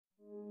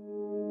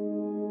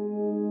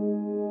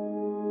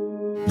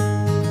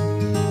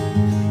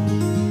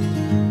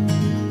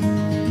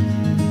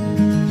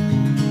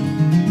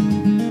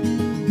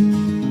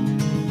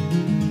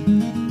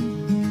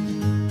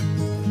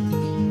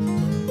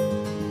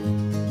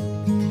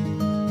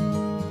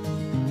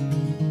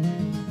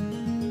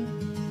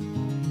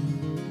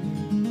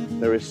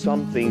there is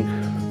something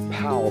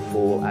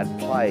powerful at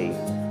play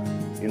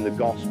in the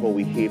gospel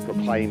we hear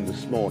proclaimed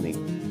this morning.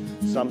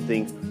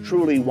 Something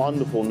truly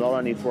wonderful, not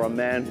only for a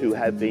man who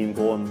had been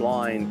born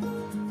blind,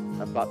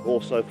 but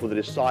also for the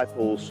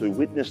disciples who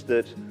witnessed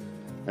it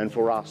and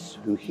for us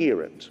who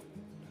hear it.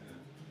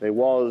 There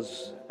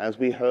was, as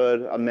we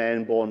heard, a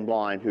man born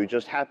blind who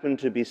just happened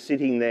to be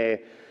sitting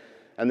there,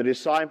 and the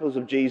disciples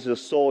of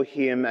Jesus saw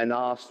him and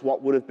asked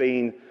what would have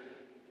been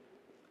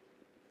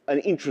an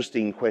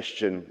interesting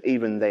question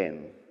even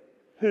then.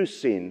 Who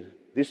sinned,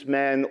 this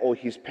man or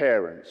his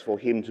parents, for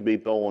him to be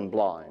born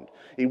blind?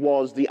 It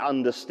was the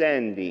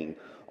understanding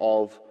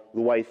of the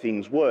way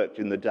things worked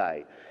in the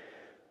day.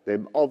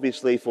 Then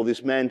obviously, for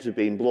this man to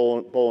be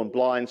born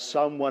blind,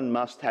 someone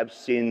must have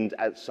sinned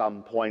at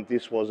some point.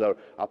 This was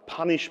a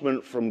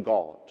punishment from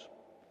God.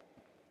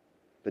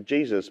 But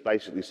Jesus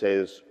basically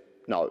says,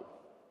 no,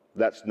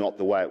 that's not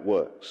the way it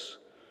works.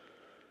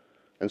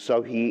 And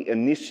so he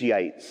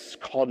initiates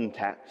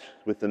contact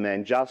with the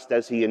man, just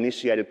as he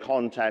initiated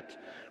contact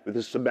with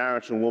the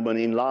Samaritan woman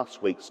in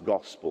last week's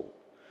gospel.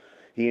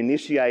 He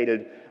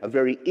initiated a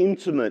very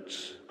intimate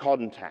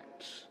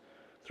contact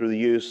through the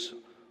use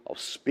of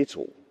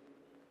spittle.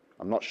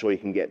 I'm not sure you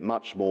can get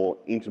much more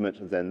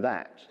intimate than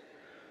that.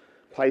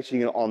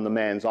 Placing it on the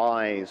man's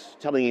eyes,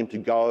 telling him to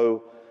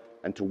go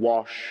and to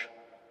wash,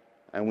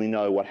 and we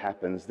know what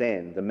happens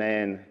then. The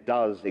man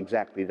does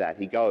exactly that.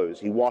 He goes,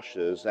 he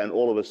washes, and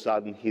all of a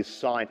sudden his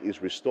sight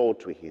is restored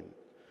to him.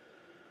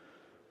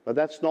 But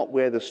that's not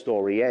where the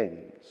story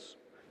ends.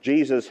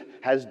 Jesus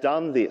has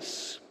done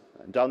this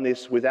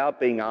without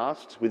being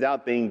asked,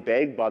 without being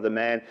begged by the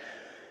man,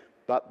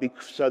 but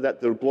so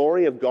that the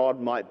glory of God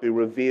might be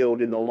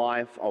revealed in the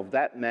life of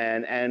that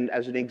man and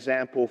as an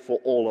example for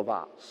all of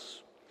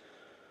us.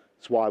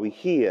 That's why we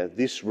hear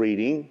this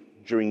reading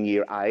during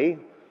year A,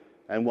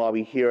 and why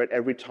we hear it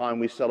every time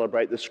we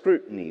celebrate the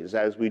scrutinies,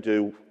 as we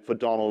do for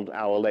Donald,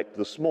 our elect,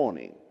 this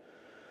morning.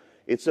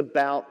 It's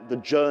about the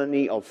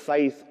journey of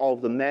faith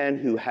of the man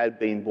who had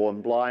been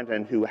born blind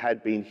and who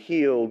had been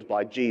healed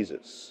by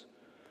Jesus.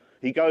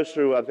 He goes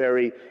through a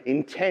very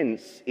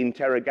intense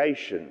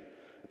interrogation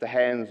at the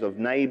hands of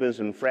neighbours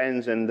and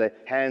friends and the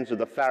hands of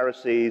the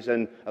Pharisees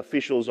and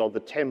officials of the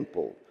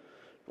temple,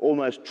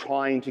 almost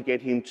trying to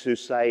get him to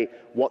say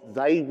what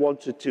they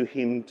wanted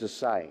him to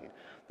say,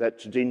 that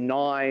to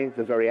deny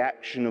the very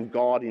action of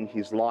God in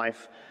his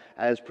life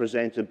as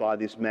presented by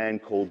this man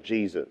called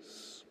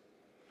Jesus.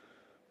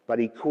 But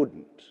he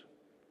couldn't.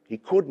 He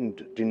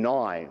couldn't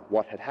deny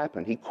what had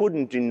happened. He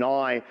couldn't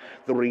deny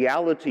the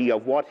reality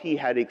of what he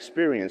had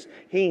experienced.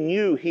 He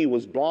knew he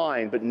was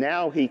blind, but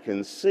now he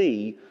can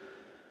see.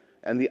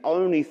 And the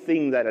only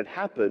thing that had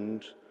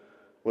happened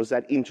was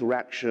that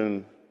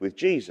interaction with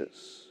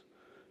Jesus,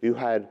 who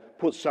had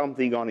put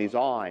something on his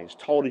eyes,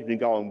 told him to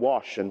go and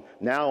wash, and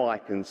now I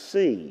can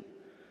see.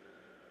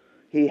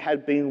 He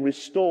had been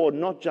restored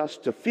not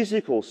just to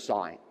physical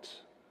sight,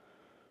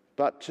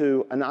 but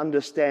to an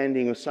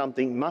understanding of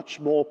something much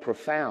more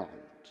profound.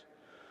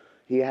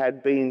 He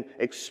had been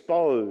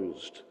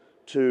exposed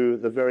to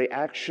the very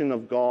action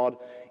of God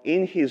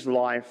in his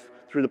life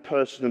through the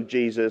person of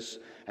Jesus,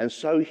 and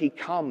so he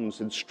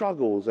comes and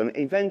struggles, and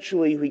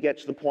eventually he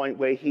gets to the point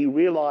where he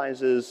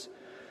realizes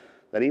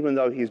that even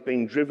though he's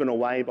been driven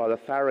away by the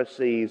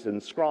Pharisees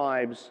and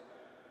scribes,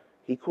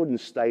 he couldn't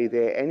stay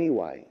there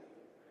anyway,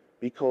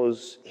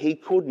 because he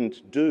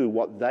couldn't do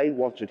what they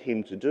wanted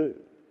him to do.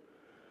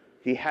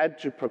 He had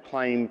to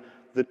proclaim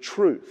the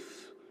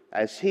truth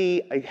as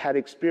he had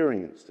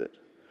experienced it.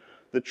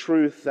 The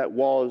truth that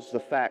was the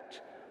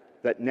fact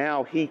that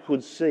now he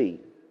could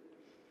see,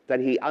 that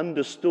he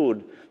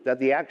understood that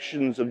the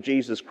actions of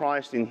Jesus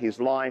Christ in his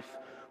life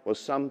was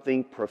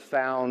something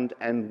profound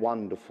and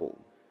wonderful.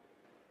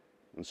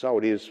 And so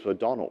it is for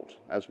Donald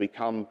as we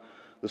come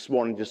this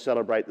morning to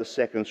celebrate the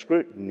Second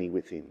Scrutiny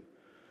with him.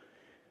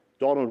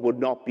 Donald would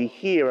not be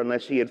here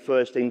unless he had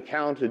first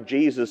encountered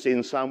Jesus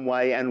in some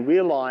way and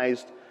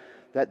realized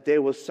that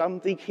there was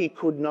something he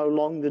could no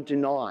longer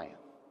deny,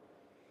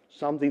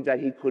 something that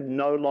he could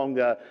no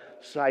longer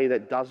say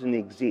that doesn't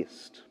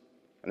exist.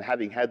 And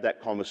having had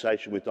that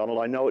conversation with Donald,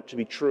 I know it to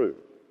be true.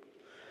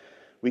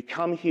 We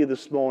come here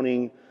this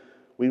morning,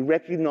 we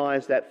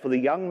recognize that for the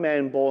young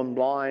man born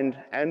blind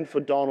and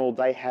for Donald,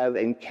 they have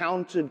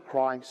encountered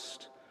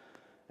Christ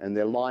and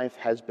their life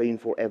has been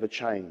forever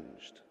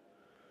changed.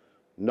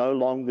 No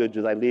longer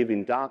do they live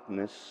in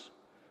darkness,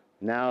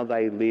 now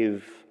they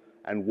live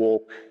and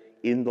walk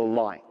in the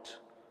light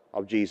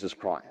of Jesus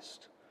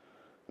Christ.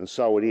 And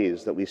so it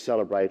is that we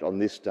celebrate on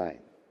this day.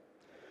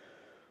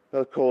 But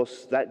of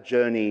course, that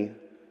journey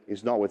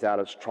is not without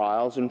its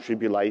trials and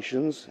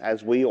tribulations,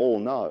 as we all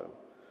know.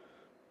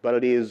 But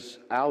it is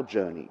our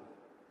journey,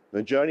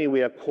 the journey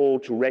we are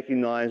called to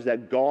recognize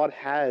that God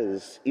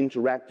has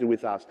interacted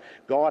with us.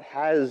 God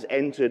has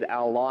entered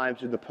our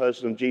lives in the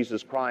person of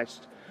Jesus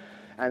Christ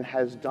and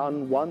has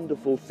done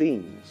wonderful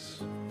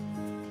things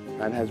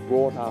and has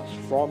brought us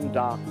from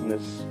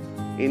darkness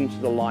into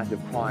the light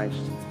of Christ,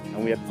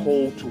 and we are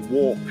called to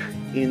walk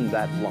in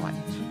that light.